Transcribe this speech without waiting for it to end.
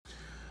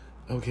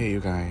Okay, you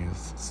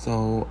guys.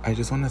 So I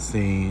just want to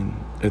say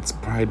it's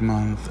Pride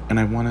Month, and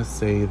I want to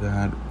say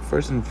that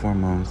first and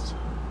foremost,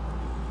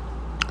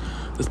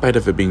 despite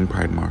of it being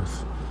Pride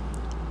Month,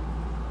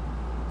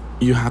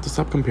 you have to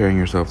stop comparing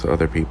yourself to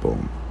other people.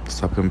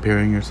 Stop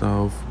comparing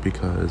yourself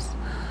because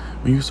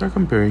when you start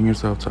comparing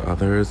yourself to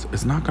others,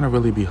 it's not going to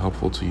really be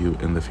helpful to you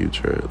in the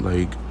future.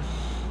 Like,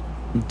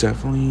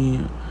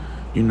 definitely,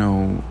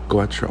 go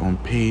at your own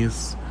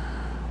pace.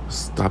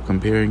 Stop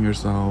comparing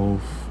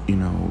yourself.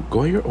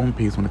 Go at your own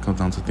pace when it comes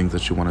down to things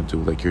that you want to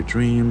do, like your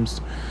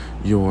dreams,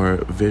 your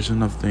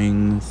vision of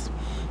things.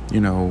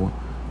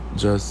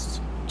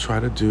 Just try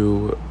to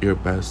do your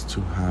best to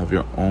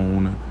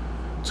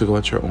to go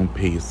at your own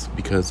pace,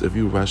 because if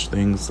you rush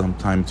things,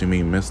 sometimes you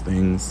may miss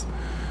things.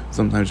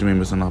 Sometimes you may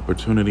miss an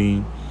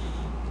opportunity.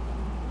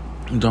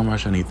 Don't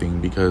rush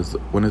anything, because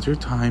when it's your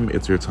time,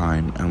 it's your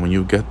time. And when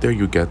you get there,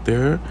 you get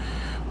there.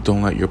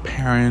 Don't let your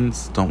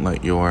parents, don't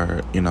let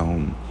your,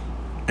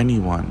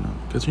 anyone,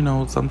 because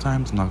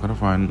sometimes, not gonna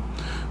front,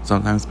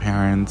 sometimes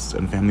parents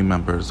and family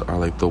members are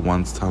like the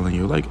ones telling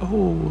you, like,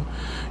 oh,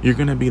 you're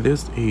gonna be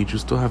this age, you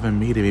still haven't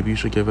made it, maybe you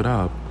should give it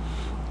up.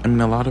 I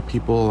mean, a lot of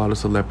people, a lot of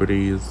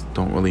celebrities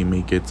don't really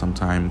make it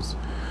sometimes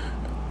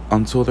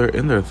until they're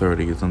in their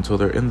 30s, until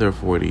they're in their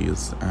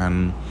 40s,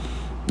 and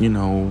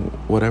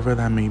whatever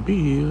that may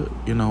be,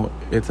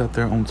 it's at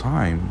their own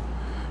time.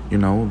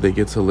 They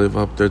get to live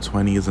up their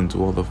 20s and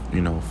do all the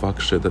fuck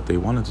shit that they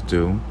wanted to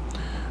do,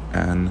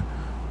 and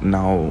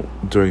now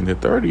during their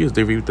 30s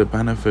they reap the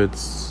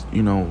benefits.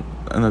 In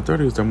their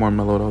 30s they're more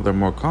mellowed out, they're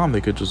more calm, they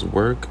could just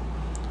work,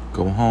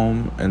 go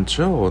home and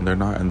chill, and they're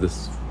not in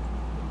this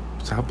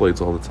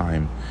tabloids all the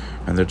time,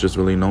 and they're just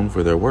really known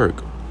for their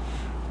work.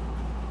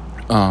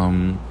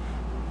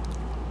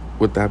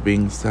 With that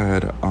being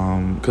said,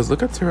 because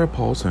look at Sarah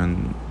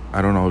Paulson.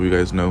 I don't know if you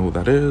guys know who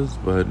that is,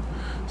 but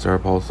Sarah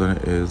Paulson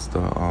is the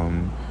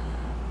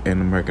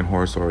in American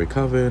Horror Story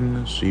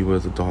Coven. She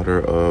was a daughter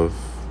of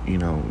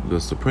the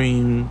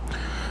Supreme,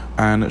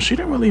 and she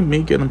didn't really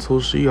make it until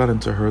she got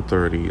into her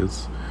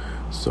 30s.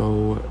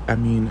 So I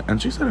mean,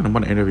 and she said in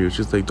one interview,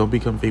 she's like, don't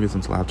become famous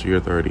until after you're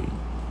 30.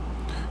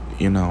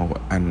 And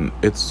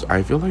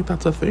I feel like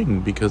that's a thing,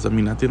 because I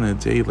mean, at the end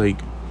of the day,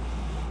 like,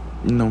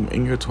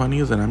 in your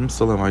 20s, and I'm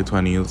still in my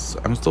 20s,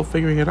 I'm still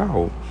figuring it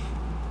out.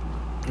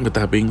 With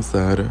that being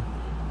said,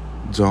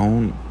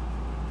 don't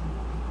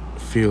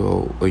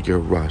feel like you're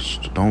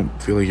rushed. Don't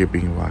feel like you're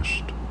being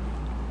rushed.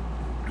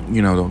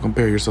 Don't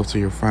compare yourself to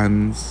your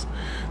friends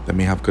that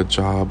may have good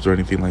jobs or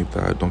anything like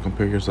that. Don't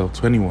compare yourself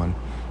to anyone,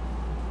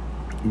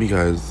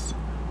 because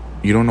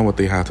you don't know what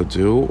they had to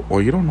do,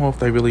 or you don't know if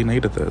they really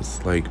needed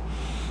this. Like,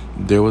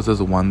 there was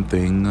this one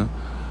thing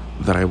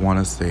that I want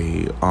to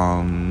say.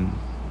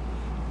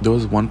 There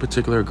was one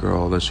particular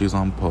girl that she's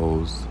on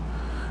Pose,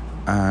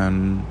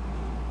 and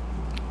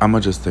I'ma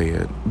just say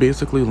it.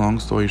 Basically, long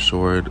story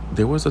short,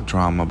 there was a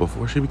drama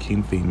before she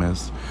became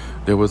famous.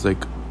 There was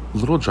like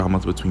little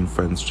dramas between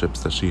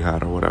friendships that she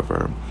had or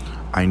whatever.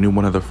 I knew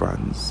one of the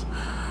friends,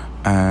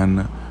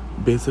 and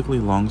basically,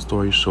 long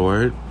story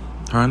short,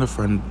 her and the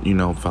friend,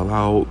 fell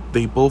out.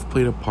 They both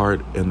played a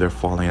part in their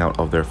falling out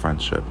of their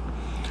friendship.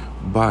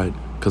 But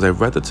because I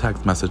read the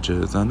text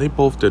messages, and they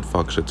both did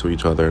fuck shit to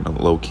each other in a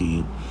low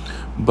key.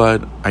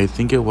 But I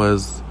think it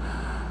was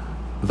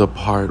the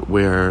part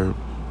where,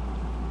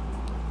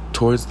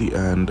 towards the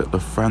end, the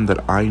friend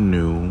that I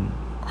knew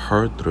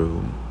her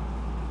through,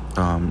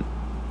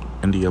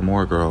 India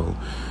Moore girl,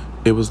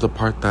 it was the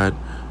part that,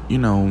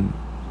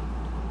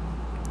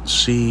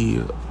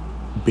 she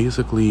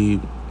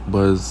basically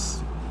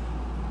was,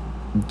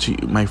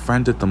 my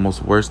friend did the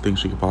most worst thing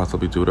she could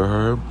possibly do to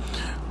her,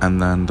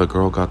 and then the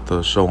girl got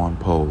the show on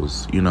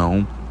Pose,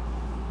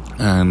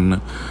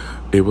 and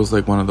it was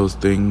like one of those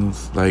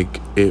things,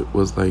 like, it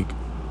was like,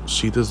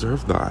 she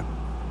deserved that,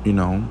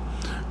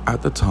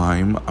 At the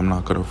time, I'm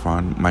not gonna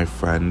front, my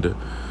friend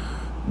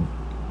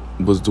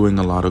was doing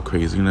a lot of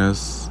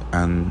craziness,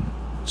 and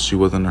she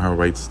wasn't in her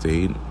right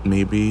state,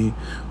 maybe,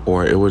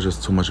 or it was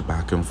just too much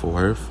back and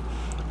forth.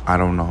 I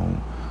don't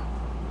know.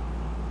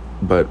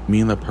 But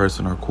me and the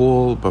person are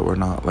cool, but we're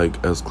not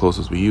like as close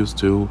as we used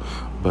to.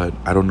 But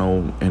I don't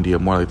know India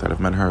more like that.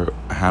 I've met her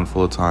a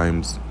handful of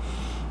times.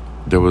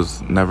 There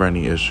was never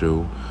any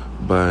issue.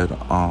 But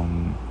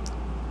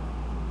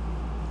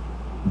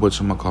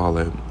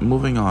whatchamacallit,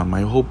 moving on,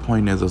 my whole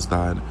point is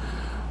that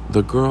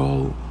the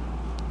girl,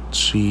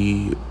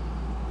 she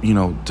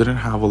didn't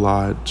have a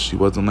lot. She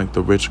wasn't like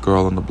the rich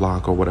girl on the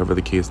block or whatever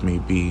the case may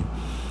be.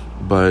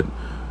 But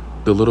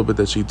the little bit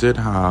that she did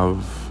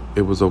have,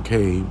 it was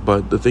okay.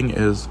 But the thing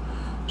is,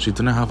 she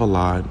didn't have a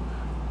lot.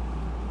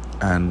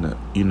 And,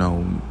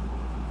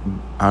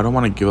 I don't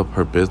want to give up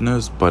her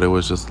business, but it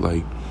was just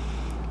like,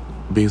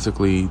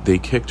 basically, they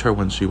kicked her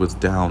when she was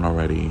down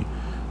already.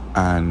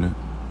 And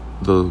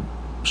the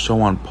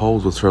show on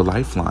Pose was her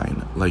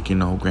lifeline. Like,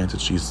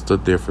 granted, she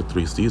stood there for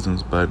 3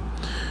 seasons, but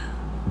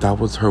that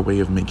was her way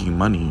of making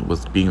money,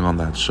 was being on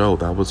that show.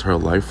 That was her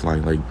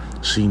lifeline. Like,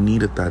 she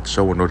needed that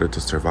show in order to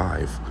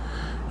survive.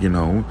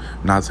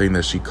 Not saying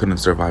that she couldn't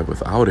survive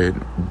without it,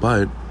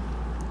 but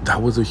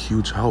that was a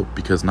huge help,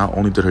 because not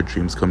only did her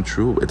dreams come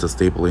true, it's a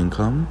stable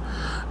income,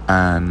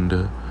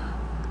 and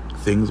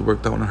things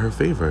worked out in her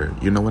favor.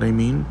 You know what I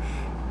mean?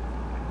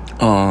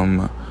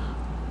 I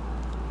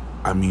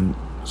mean,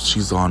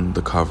 she's on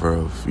the cover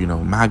of,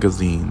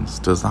 magazines,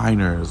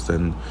 designers,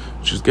 and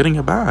she's getting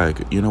a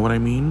bag. You know what I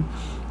mean?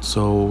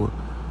 So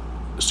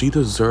she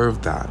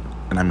deserved that.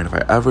 And I mean, if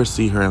I ever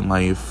see her in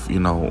life,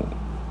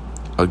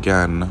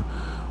 again,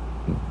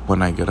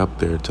 when I get up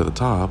there to the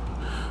top,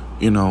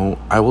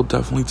 I will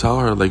definitely tell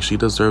her, like, she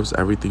deserves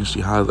everything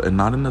she has. And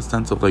not in the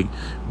sense of, like,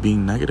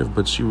 being negative,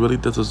 but she really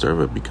does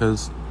deserve it,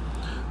 because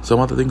some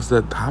of the things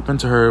that happened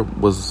to her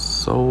was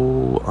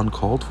so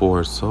uncalled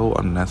for, so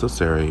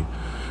unnecessary.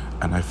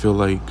 And I feel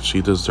like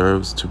she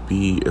deserves to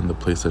be in the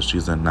place that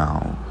she's in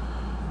now.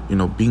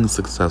 Being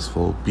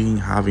successful,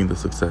 having the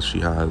success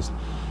she has.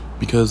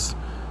 Because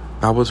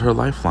that was her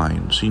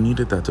lifeline. She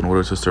needed that in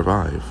order to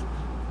survive.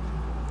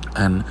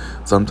 And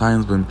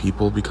sometimes when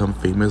people become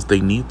famous,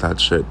 they need that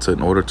shit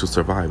in order to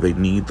survive. They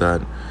need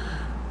that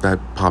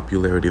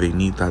popularity. They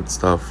need that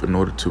stuff in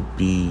order to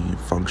be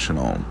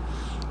functional.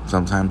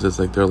 Sometimes it's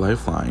like their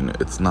lifeline.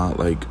 It's not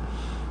like,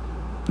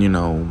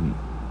 don't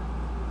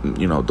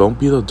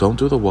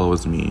do the woe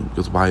is me,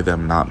 because why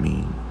them, not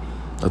me.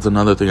 That's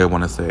another thing I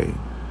want to say.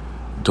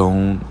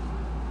 Don't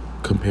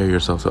compare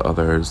yourself to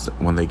others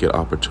when they get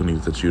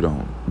opportunities that you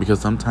don't. Because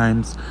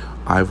sometimes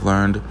I've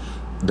learned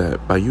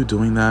that by you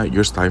doing that,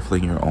 you're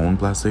stifling your own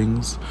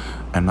blessings.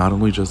 And not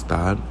only just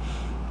that,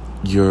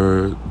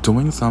 you're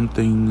doing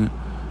something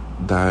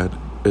that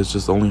is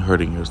just only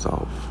hurting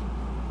yourself.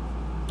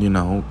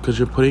 Because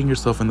you're putting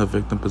yourself in the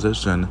victim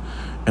position,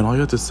 and all you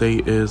have to say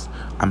is,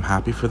 I'm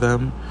happy for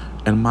them,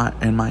 and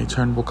my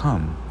turn will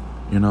come.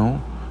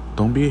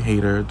 Don't be a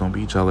hater, don't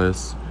be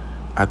jealous.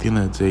 At the end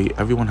of the day,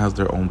 everyone has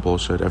their own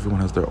bullshit,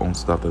 everyone has their own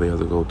stuff that they have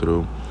to go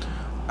through,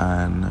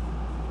 and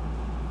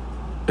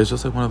it's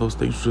just like one of those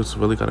things. You just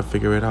really got to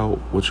figure it out,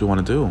 what you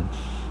want to do,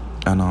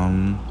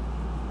 and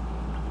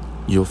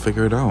you'll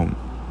figure it out.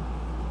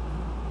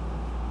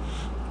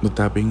 With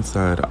that being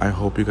said, I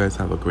hope you guys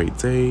have a great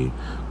day,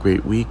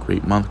 great week,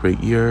 great month, great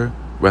year,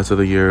 rest of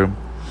the year.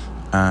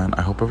 And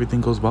I hope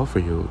everything goes well for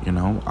you.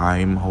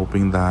 I'm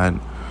hoping that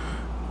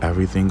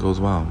everything goes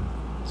well.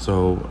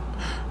 So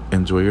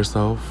enjoy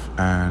yourself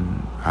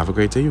and have a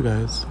great day, you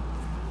guys.